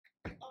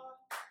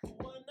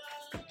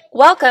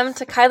Welcome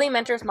to Kylie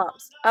Mentors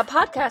Moms, a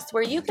podcast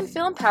where you can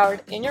feel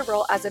empowered in your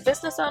role as a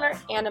business owner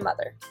and a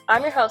mother.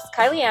 I'm your host,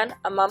 Kylie Ann,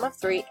 a mom of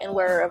three and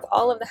wearer of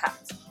all of the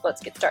hats.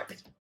 Let's get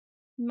started.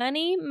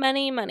 Money,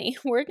 money, money.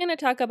 We're going to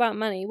talk about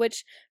money,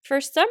 which for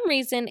some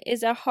reason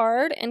is a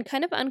hard and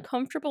kind of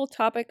uncomfortable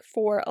topic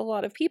for a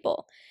lot of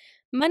people.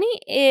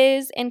 Money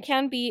is and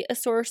can be a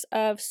source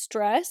of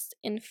stress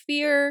and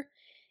fear.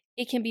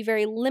 It can be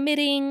very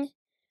limiting.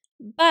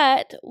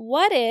 But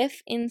what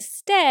if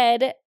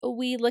instead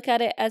we look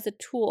at it as a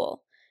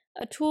tool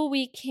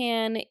we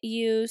can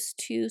use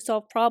to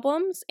solve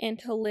problems and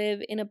to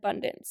live in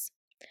abundance?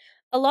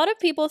 A lot of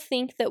people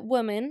think that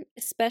women,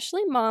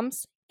 especially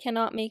moms,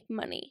 cannot make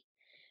money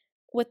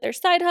with their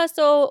side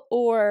hustle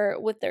or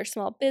with their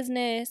small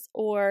business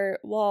or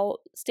while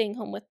staying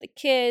home with the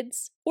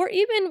kids or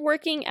even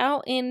working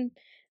out in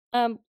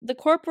the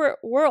corporate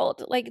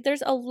world. Like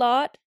there's a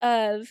lot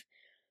of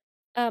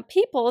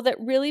people that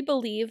really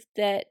believe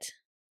that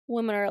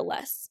women are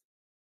less.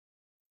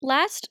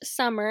 Last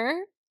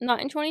summer,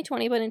 not in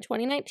 2020, but in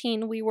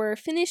 2019, we were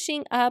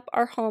finishing up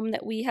our home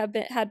that we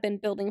had been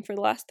building for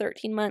the last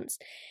 13 months.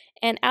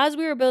 And as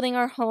we were building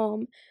our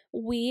home,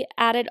 we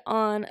added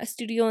on a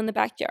studio in the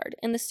backyard.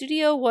 And the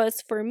studio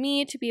was for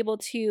me to be able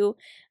to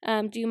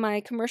do my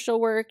commercial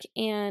work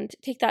and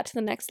take that to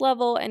the next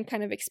level and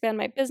kind of expand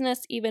my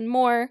business even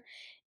more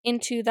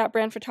into that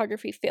brand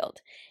photography field.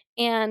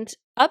 And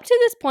up to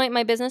this point,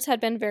 my business had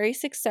been very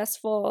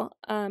successful,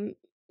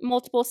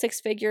 multiple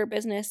six-figure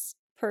business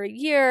per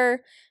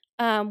year.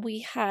 We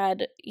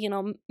had,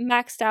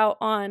 maxed out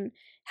on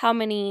how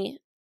many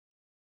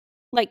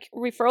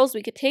referrals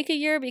we could take a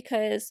year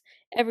because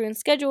everyone's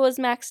schedule was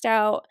maxed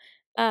out.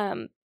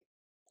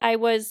 I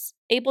was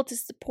able to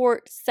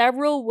support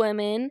several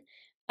women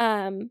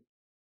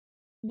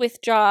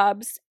with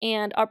jobs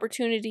and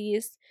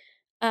opportunities.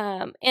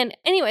 And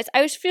anyways,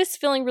 I was just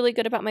feeling really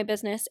good about my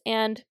business.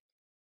 And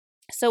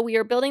so we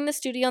are building the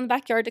studio in the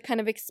backyard to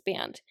kind of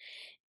expand.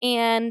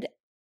 And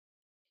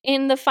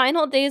in the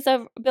final days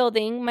of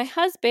building, my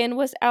husband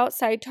was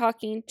outside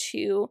talking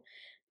to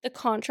the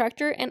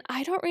contractor. And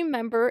I don't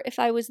remember if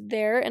I was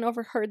there and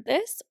overheard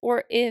this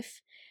or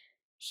if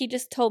he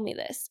just told me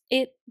this.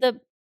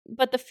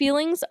 But the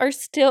feelings are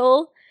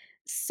still,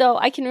 so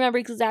I can remember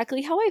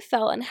exactly how I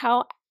felt and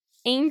how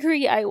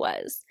angry I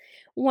was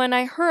when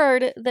I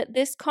heard that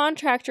this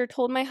contractor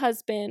told my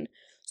husband,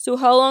 "So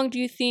how long do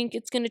you think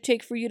it's going to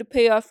take for you to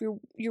pay off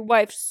your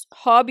wife's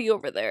hobby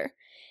over there?"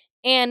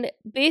 And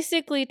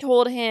basically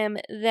told him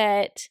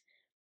that,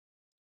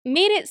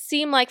 made it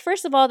seem like,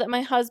 first of all, that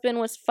my husband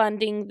was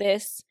funding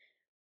this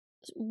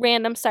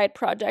random side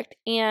project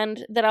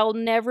and that I'll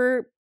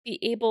never be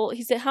able,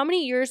 he said, how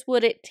many years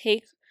would it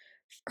take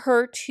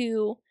her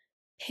to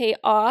pay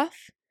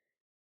off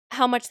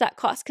how much that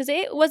cost? Because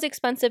it was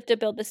expensive to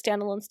build the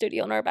standalone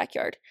studio in our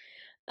backyard.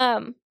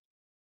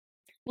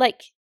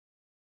 Like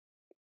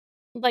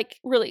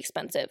really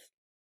expensive.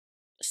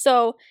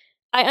 So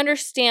I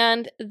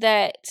understand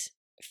that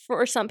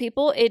for some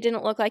people, it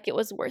didn't look like it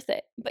was worth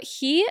it. But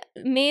he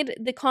made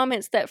the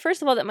comments that,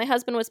 first of all, that my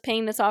husband was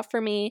paying this off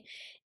for me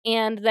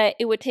and that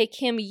it would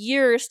take him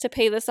years to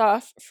pay this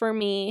off for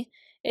me,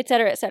 et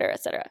cetera, et cetera,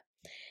 et cetera.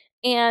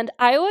 And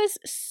I was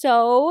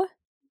so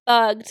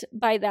bugged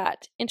by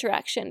that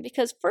interaction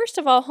because, first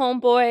of all,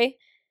 homeboy,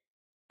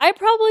 I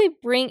probably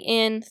bring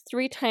in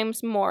 3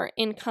 times more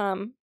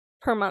income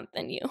per month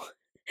than you.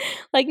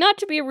 Like, not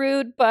to be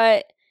rude,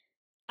 but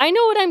I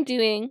know what I'm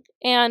doing.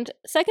 And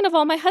second of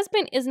all, my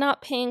husband is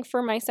not paying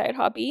for my side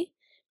hobby.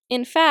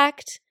 In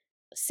fact,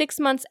 6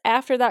 months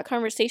after that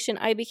conversation,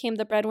 I became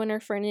the breadwinner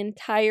for an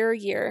entire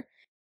year.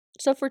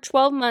 So for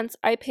 12 months,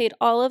 I paid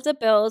all of the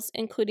bills,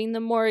 including the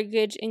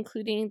mortgage,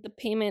 including the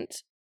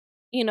payment,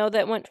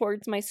 that went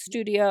towards my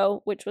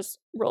studio, which was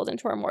rolled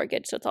into our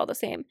mortgage. So it's all the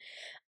same.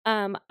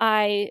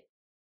 I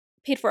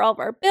paid for all of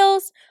our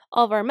bills,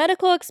 all of our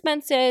medical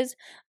expenses,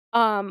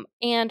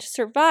 and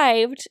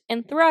survived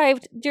and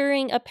thrived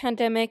during a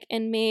pandemic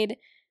and made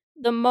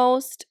the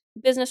most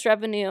business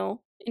revenue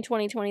in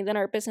 2020 than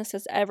our business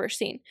has ever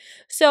seen.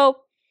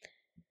 So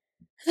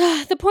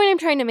the point I'm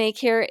trying to make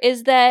here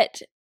is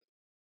that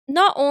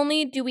not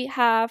only do we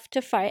have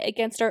to fight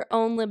against our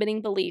own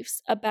limiting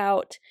beliefs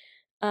about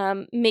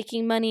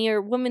making money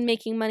or women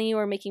making money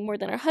or making more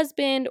than our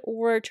husband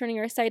or turning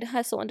our side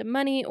hustle into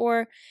money,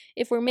 or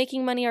if we're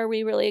making money, are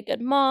we really a good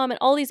mom, and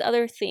all these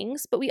other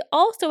things. But we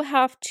also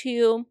have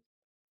to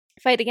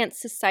fight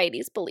against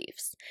society's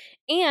beliefs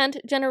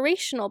and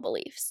generational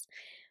beliefs.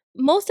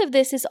 Most of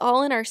this is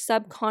all in our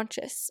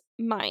subconscious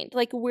mind.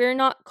 Like, we're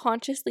not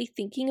consciously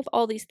thinking of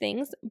all these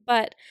things,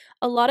 but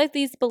a lot of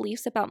these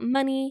beliefs about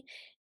money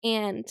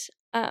and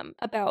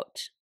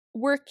about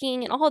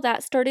working and all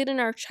that started in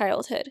our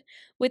childhood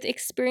with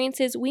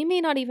experiences we may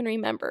not even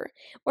remember.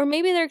 Or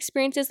maybe they're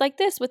experiences like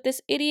this with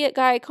this idiot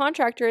guy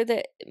contractor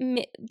that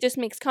just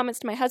makes comments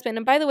to my husband.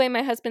 And by the way,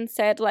 my husband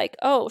said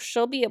 "Oh,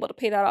 she'll be able to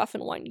pay that off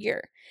in 1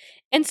 year,"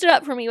 and stood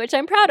up for me, which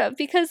I'm proud of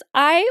because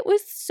I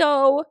was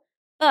so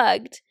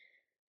bugged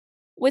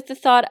with the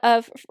thought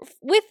of,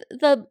 with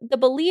the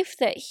belief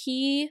that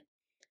he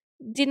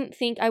didn't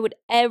think I would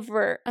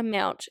ever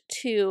amount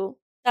to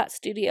that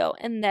studio,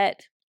 and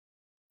that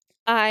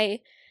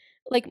I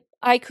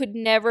could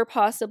never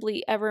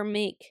possibly ever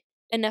make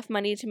enough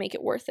money to make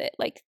it worth it.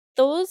 Like,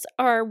 those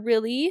are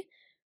really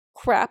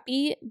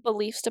crappy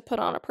beliefs to put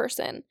on a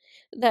person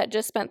that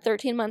just spent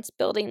 13 months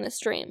building this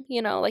dream.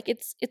 Like,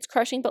 it's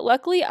crushing, but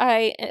luckily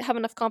I have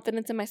enough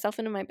confidence in myself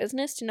and in my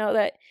business to know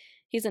that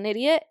he's an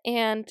idiot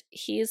and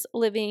he's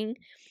living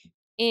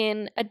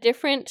in a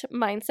different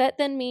mindset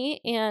than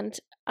me, and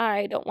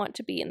I don't want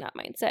to be in that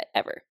mindset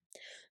ever.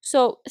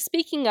 So,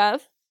 speaking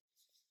of,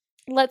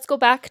 let's go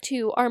back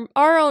to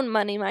our own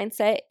money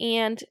mindset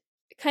and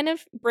kind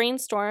of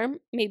brainstorm,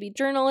 maybe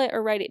journal it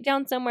or write it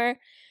down somewhere.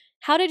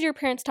 How did your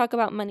parents talk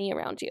about money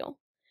around you?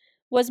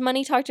 Was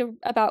money talked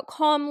about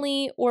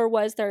calmly, or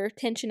was there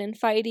tension and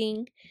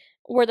fighting?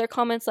 Were there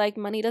comments like,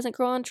 money doesn't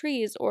grow on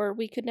trees, or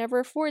we could never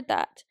afford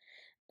that?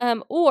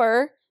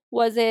 Or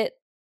was it,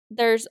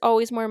 there's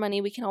always more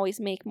money, we can always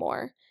make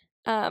more?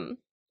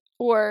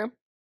 Or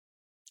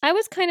I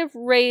was kind of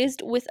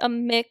raised with a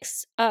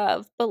mix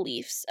of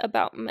beliefs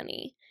about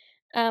money.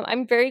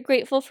 I'm very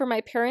grateful for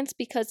my parents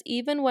because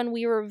even when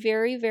we were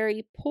very,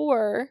 very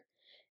poor,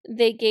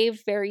 they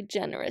gave very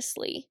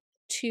generously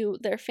to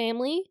their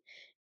family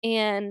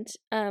and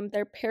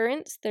their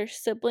parents, their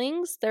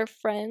siblings, their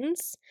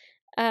friends.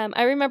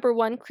 I remember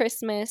one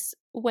Christmas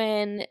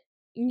when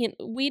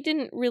we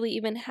didn't really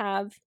even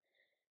have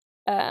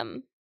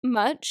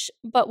much,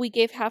 but we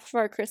gave half of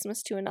our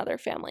Christmas to another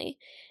family.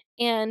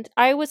 And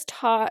I was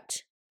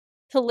taught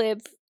to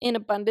live in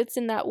abundance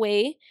in that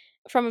way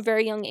from a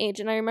very young age.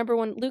 And I remember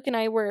when Luke and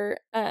I were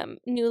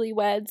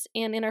newlyweds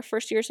and in our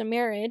first years of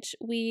marriage,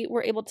 we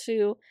were able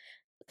to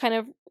kind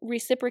of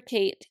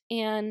reciprocate,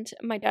 and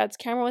my dad's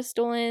camera was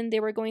stolen. They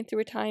were going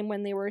through a time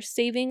when they were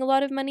saving a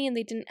lot of money and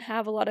they didn't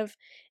have a lot of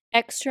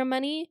extra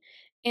money,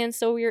 and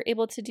so we were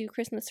able to do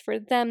Christmas for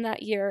them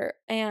that year.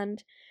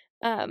 And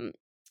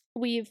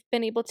we've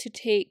been able to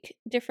take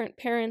different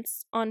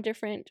parents on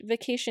different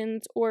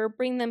vacations or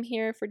bring them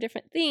here for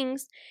different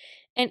things,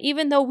 and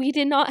even though we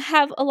did not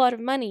have a lot of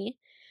money,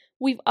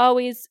 we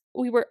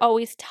were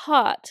always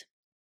taught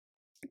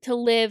to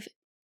live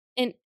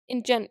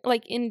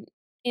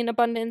in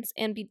abundance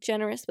and be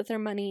generous with their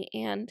money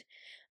and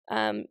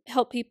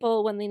help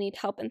people when they need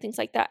help and things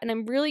like that. And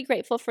I'm really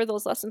grateful for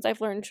those lessons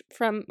I've learned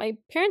from my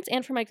parents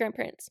and from my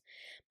grandparents.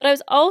 But I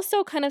was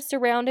also kind of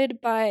surrounded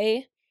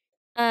by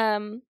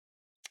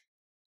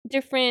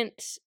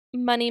different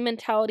money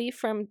mentality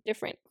from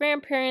different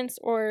grandparents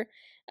or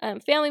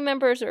family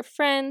members or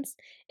friends.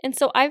 And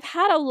so I've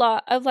had a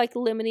lot of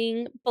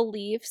limiting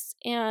beliefs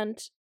and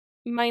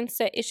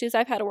mindset issues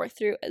I've had to work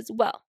through as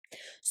well.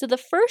 So the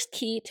first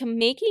key to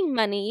making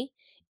money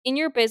in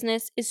your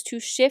business is to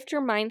shift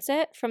your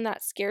mindset from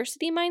that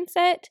scarcity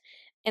mindset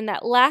and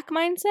that lack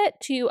mindset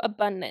to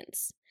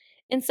abundance.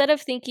 Instead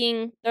of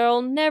thinking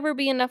there'll never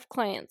be enough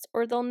clients,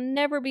 or there'll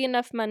never be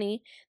enough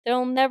money,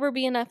 there'll never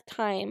be enough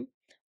time,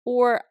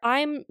 or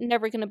I'm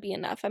never going to be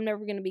enough, I'm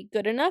never going to be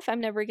good enough,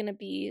 I'm never going to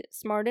be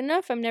smart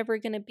enough, I'm never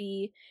going to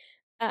be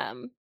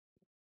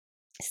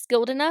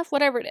skilled enough,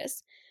 whatever it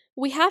is.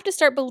 We have to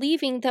start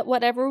believing that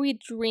whatever we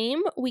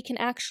dream, we can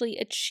actually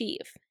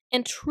achieve,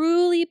 and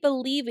truly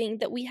believing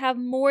that we have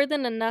more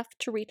than enough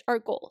to reach our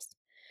goals.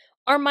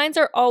 Our minds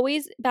are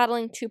always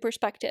battling two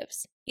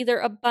perspectives, either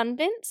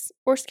abundance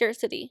or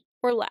scarcity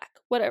or lack,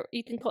 whatever.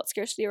 You can call it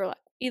scarcity or lack,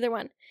 either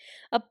one.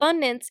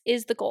 Abundance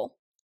is the goal.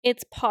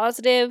 It's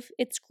positive,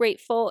 it's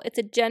grateful, it's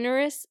a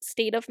generous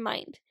state of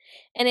mind,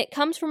 and it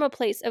comes from a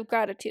place of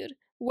gratitude,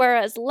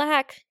 whereas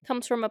lack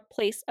comes from a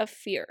place of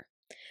fear.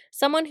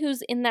 Someone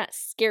who's in that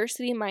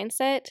scarcity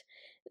mindset,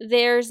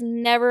 there's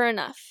never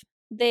enough.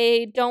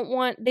 They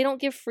don't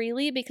give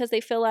freely because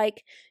they feel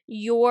like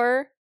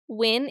your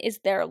win is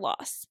their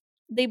loss.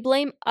 They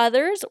blame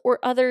others or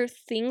other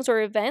things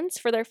or events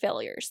for their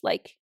failures,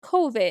 like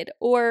COVID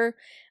or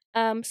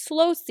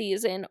slow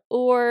season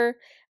or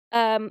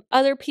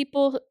other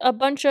people, a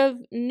bunch of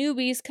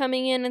newbies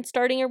coming in and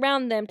starting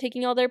around them,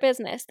 taking all their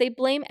business. They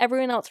blame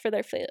everyone else for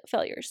their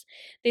failures.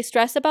 They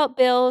stress about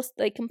bills,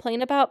 they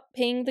complain about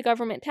paying the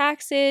government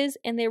taxes,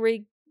 and they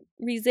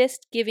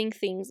resist giving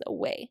things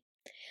away.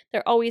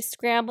 They're always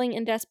scrambling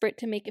and desperate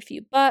to make a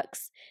few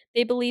bucks.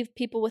 They believe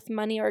people with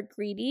money are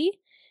greedy.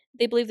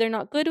 They believe they're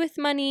not good with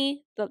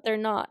money, that they're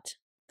not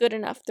good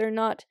enough, they're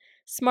not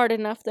smart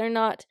enough, they're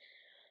not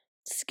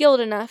skilled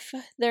enough,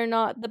 they're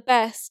not the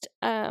best.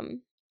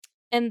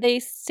 And they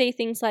say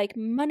things like,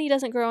 money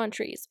doesn't grow on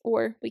trees,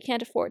 or we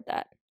can't afford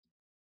that.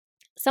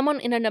 Someone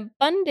in an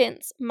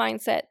abundance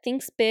mindset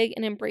thinks big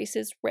and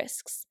embraces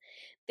risks.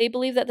 They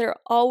believe that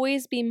there'll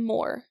always be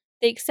more.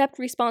 They accept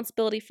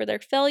responsibility for their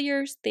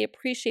failures. They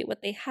appreciate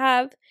what they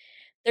have.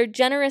 They're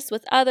generous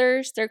with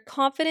others. They're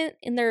confident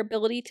in their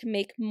ability to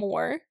make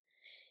more.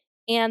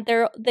 And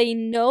they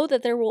know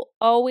that there will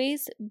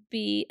always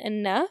be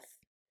enough,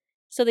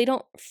 so they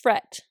don't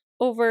fret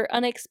over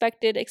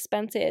unexpected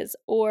expenses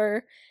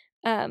or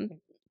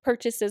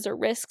purchases or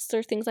risks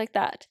or things like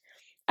that.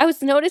 I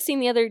was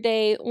noticing the other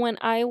day when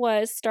I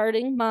was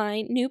starting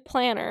my new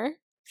planner.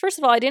 First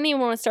of all, I didn't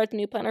even want to start the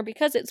new planner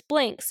because it's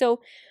blank.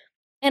 So,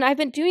 and I've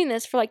been doing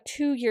this for like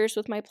 2 years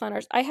with my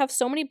planners. I have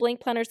so many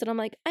blank planners that I'm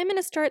like, I'm going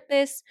to start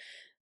this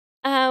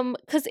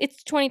because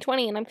it's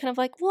 2020 and I'm kind of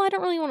like, well, I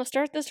don't really want to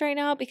start this right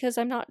now because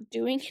I'm not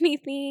doing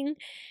anything.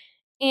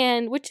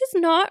 And which is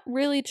not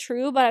really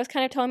true, but I was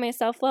kind of telling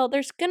myself, well,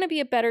 there's going to be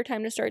a better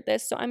time to start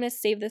this, so I'm going to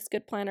save this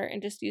good planner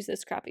and just use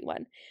this crappy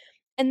one.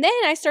 And then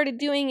I started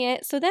doing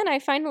it. So then I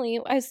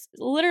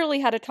literally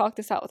had to talk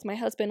this out with my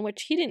husband,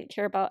 which he didn't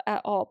care about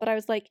at all. But I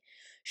was like,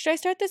 should I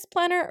start this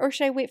planner or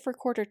should I wait for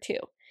quarter 2?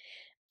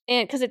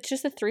 And because it's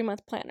just a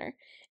 3-month planner.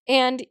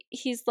 And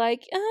he's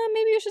like,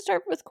 maybe you should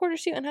start with quarter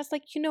 2. And I was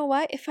like, you know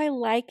what? If I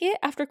like it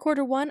after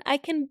quarter 1, I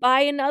can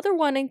buy another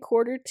one in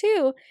quarter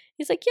 2.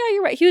 He's like, yeah,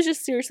 you're right. He was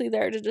just seriously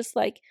there to just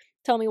like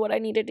tell me what I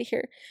needed to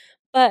hear.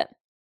 But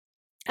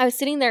I was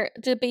sitting there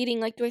debating,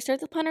 like, do I start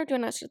the planner or do I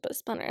not start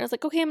this planner? And I was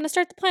like, okay, I'm going to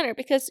start the planner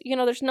because,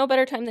 there's no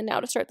better time than now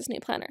to start this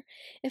new planner.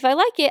 If I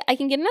like it, I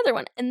can get another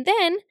one. And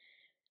then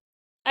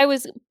I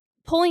was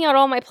pulling out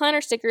all my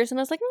planner stickers and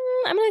I was like,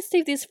 I'm going to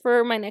save these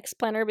for my next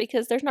planner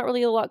because there's not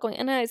really a lot going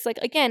on. And I was like,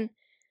 again,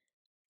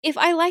 if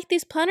I like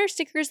these planner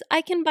stickers,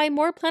 I can buy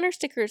more planner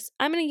stickers.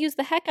 I'm going to use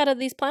the heck out of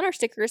these planner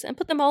stickers and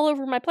put them all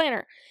over my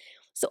planner.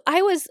 So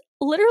I was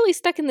literally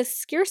stuck in this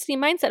scarcity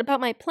mindset about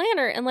my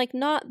planner and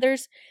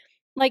there's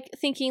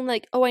thinking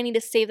like, oh, I need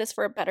to save this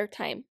for a better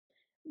time.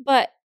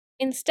 But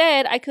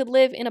instead, I could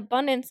live in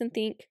abundance and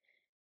think,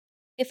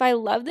 if I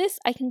love this,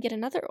 I can get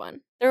another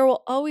one. There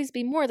will always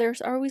be more.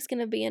 There's always going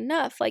to be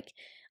enough. Like,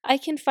 I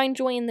can find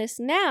joy in this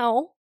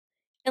now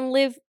and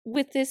live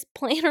with this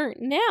planner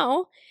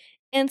now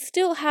and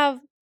still have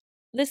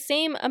the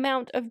same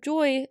amount of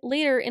joy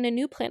later in a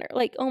new planner.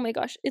 Like, oh my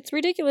gosh, it's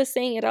ridiculous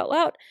saying it out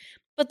loud.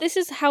 But this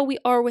is how we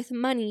are with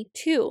money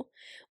too.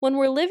 When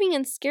we're living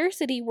in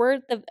scarcity, we're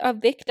a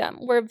victim.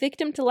 We're a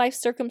victim to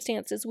life's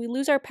circumstances. We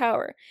lose our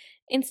power.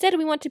 Instead,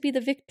 we want to be the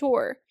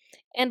victor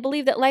and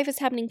believe that life is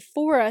happening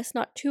for us,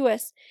 not to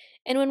us.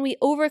 And when we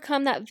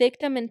overcome that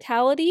victim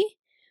mentality,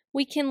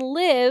 we can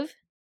live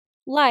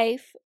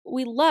life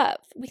we love.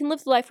 We can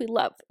live the life we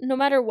love, no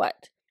matter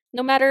what.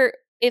 No matter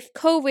if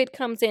COVID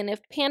comes in,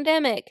 if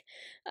pandemic,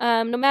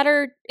 no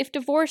matter if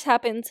divorce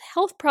happens,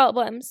 health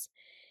problems.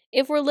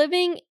 If we're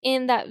living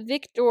in that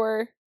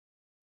victor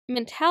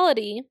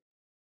mentality,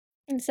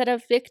 instead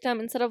of victim,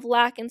 instead of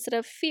lack, instead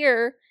of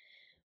fear,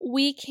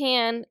 we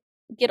can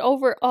get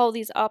over all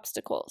these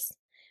obstacles.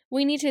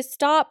 We need to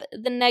stop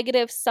the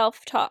negative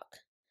self-talk.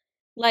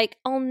 Like,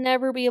 I'll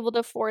never be able to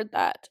afford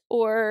that.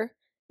 Or,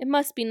 it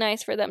must be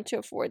nice for them to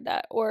afford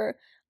that. Or,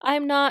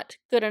 I'm not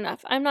good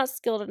enough. I'm not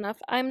skilled enough.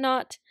 I'm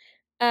not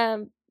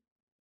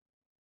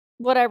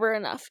whatever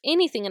enough,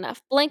 anything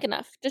enough, blank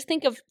enough. Just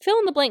think of fill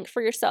in the blank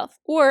for yourself.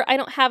 Or I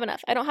don't have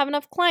enough. I don't have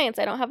enough clients.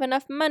 I don't have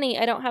enough money.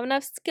 I don't have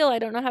enough skill. I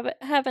don't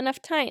have enough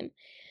time.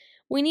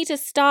 We need to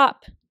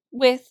stop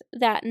with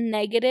that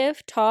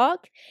negative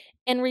talk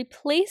and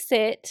replace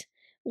it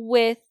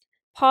with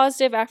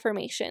positive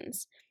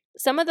affirmations.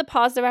 Some of the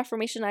positive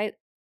affirmations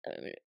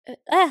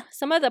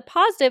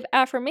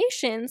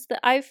that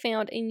I've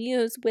found and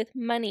use with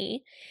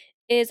money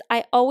is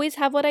I always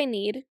have what I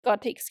need.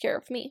 God takes care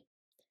of me.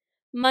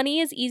 Money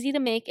is easy to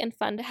make and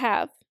fun to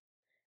have.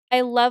 I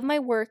love my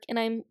work and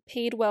I'm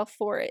paid well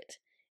for it.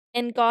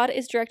 And God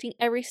is directing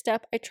every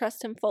step. I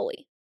trust Him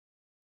fully.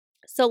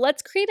 So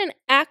let's create an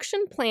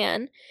action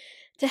plan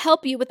to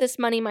help you with this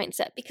money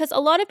mindset, because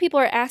a lot of people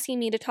are asking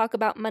me to talk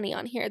about money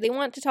on here. They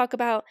want to talk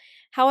about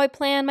how I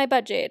plan my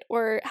budget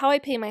or how I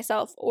pay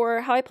myself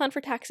or how I plan for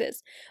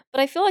taxes.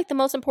 But I feel like the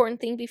most important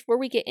thing before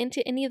we get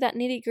into any of that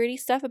nitty-gritty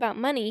stuff about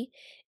money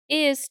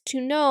is to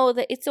know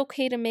that it's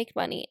okay to make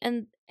money.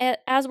 And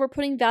as we're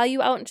putting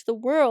value out into the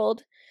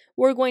world,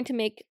 we're going to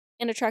make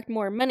and attract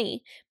more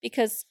money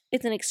because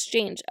it's an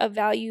exchange of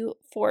value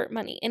for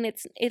money. And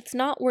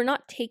we're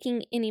not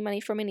taking any money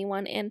from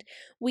anyone, and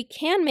we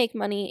can make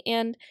money,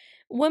 and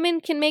women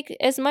can make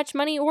as much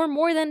money or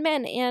more than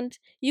men, and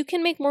you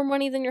can make more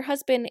money than your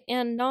husband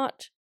and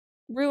not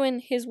ruin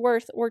his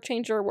worth or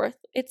change your worth.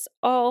 It's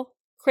all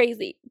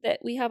crazy that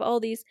we have all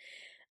these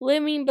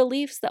limiting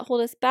beliefs that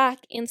hold us back.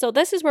 And so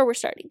this is where we're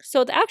starting.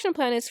 So the action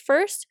plan is,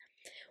 first,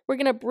 we're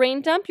going to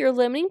brain dump your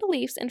limiting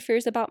beliefs and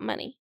fears about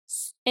money.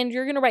 And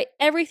you're going to write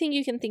everything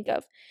you can think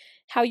of.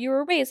 How you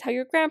were raised, how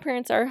your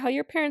grandparents are, how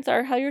your parents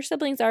are, how your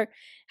siblings are,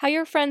 how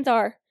your friends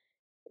are.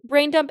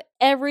 Brain dump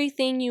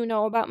everything you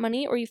know about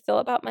money or you feel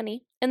about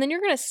money. And then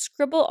you're going to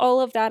scribble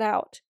all of that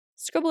out.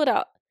 Scribble it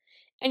out.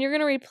 And you're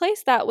going to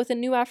replace that with a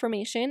new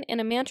affirmation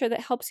and a mantra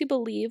that helps you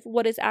believe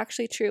what is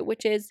actually true,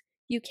 which is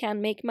you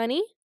can make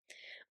money.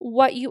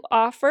 What you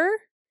offer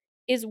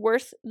is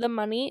worth the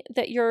money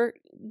that you're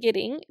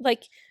getting.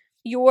 Like,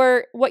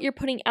 what you're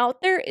putting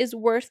out there is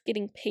worth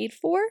getting paid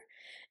for,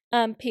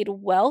 paid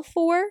well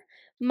for.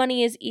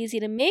 Money is easy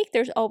to make.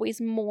 There's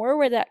always more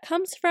where that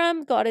comes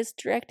from. God is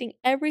directing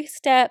every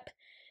step.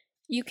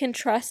 You can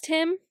trust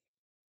Him.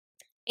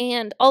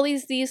 And all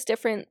these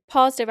different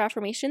positive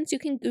affirmations, you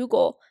can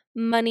Google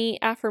money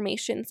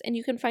affirmations, and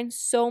you can find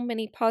so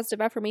many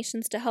positive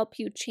affirmations to help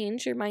you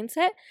change your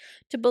mindset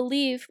to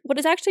believe what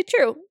is actually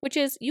true, which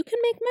is you can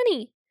make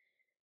money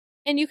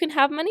and you can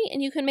have money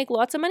and you can make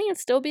lots of money and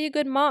still be a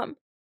good mom.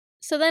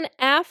 So then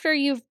after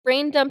you've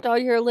brain dumped all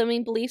your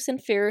limiting beliefs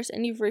and fears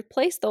and you've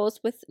replaced those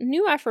with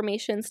new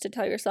affirmations to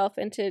tell yourself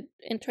and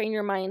train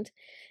your mind,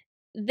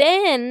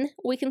 then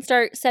we can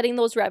start setting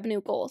those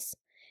revenue goals.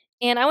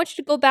 And I want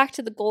you to go back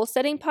to the goal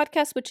setting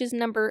podcast, which is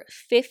number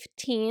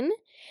 15,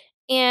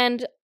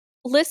 and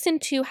listen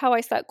to how I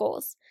set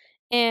goals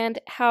and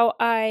how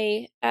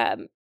I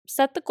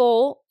set the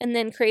goal and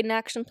then create an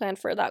action plan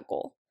for that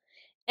goal.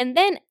 And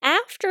then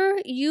after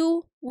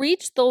you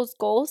reach those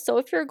goals, so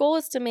if your goal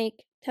is to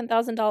make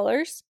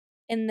 $10,000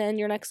 and then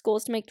your next goal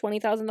is to make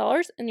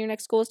 $20,000 and your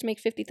next goal is to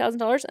make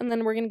 $50,000 and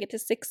then we're going to get to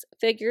 6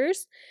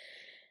 figures,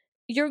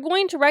 you're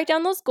going to write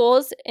down those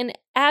goals, and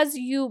as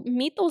you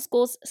meet those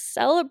goals,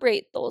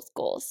 celebrate those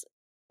goals.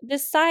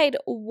 Decide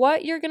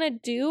what you're going to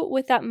do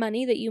with that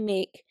money that you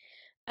make.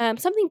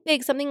 Something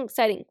big, something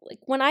exciting. Like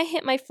when I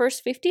hit my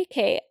first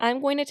 50K,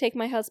 I'm going to take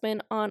my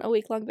husband on a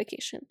week-long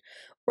vacation.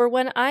 Or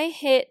when I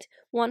hit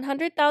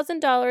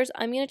 $100,000,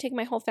 I'm going to take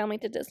my whole family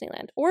to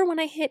Disneyland. Or when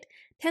I hit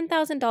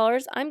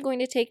 $10,000, I'm going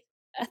to take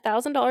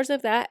 $1,000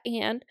 of that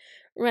and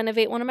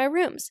renovate one of my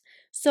rooms.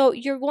 So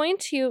you're going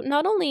to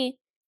not only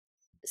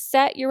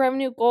set your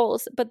revenue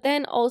goals, but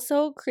then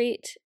also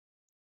create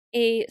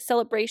a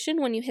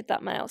celebration when you hit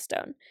that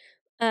milestone,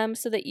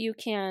 so that you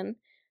can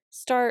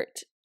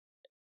start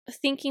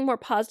thinking more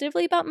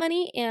positively about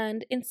money,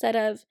 and instead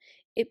of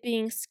it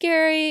being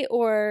scary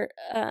or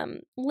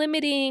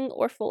limiting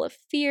or full of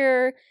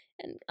fear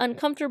and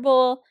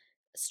uncomfortable,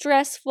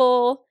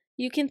 stressful,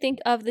 you can think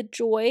of the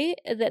joy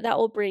that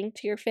will bring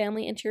to your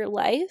family and to your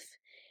life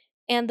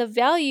and the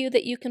value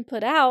that you can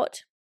put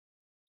out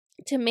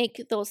to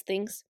make those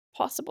things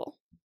possible.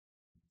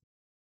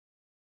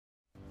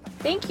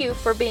 Thank you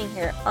for being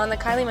here on the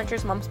Kylie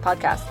Mentors Moms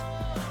podcast.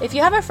 If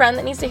you have a friend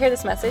that needs to hear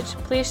this message,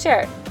 please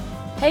share it.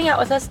 Hang out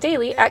with us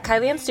daily at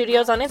Kylie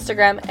Studios on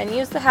Instagram and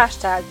use the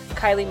hashtag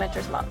Kylie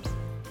Mentors Moms.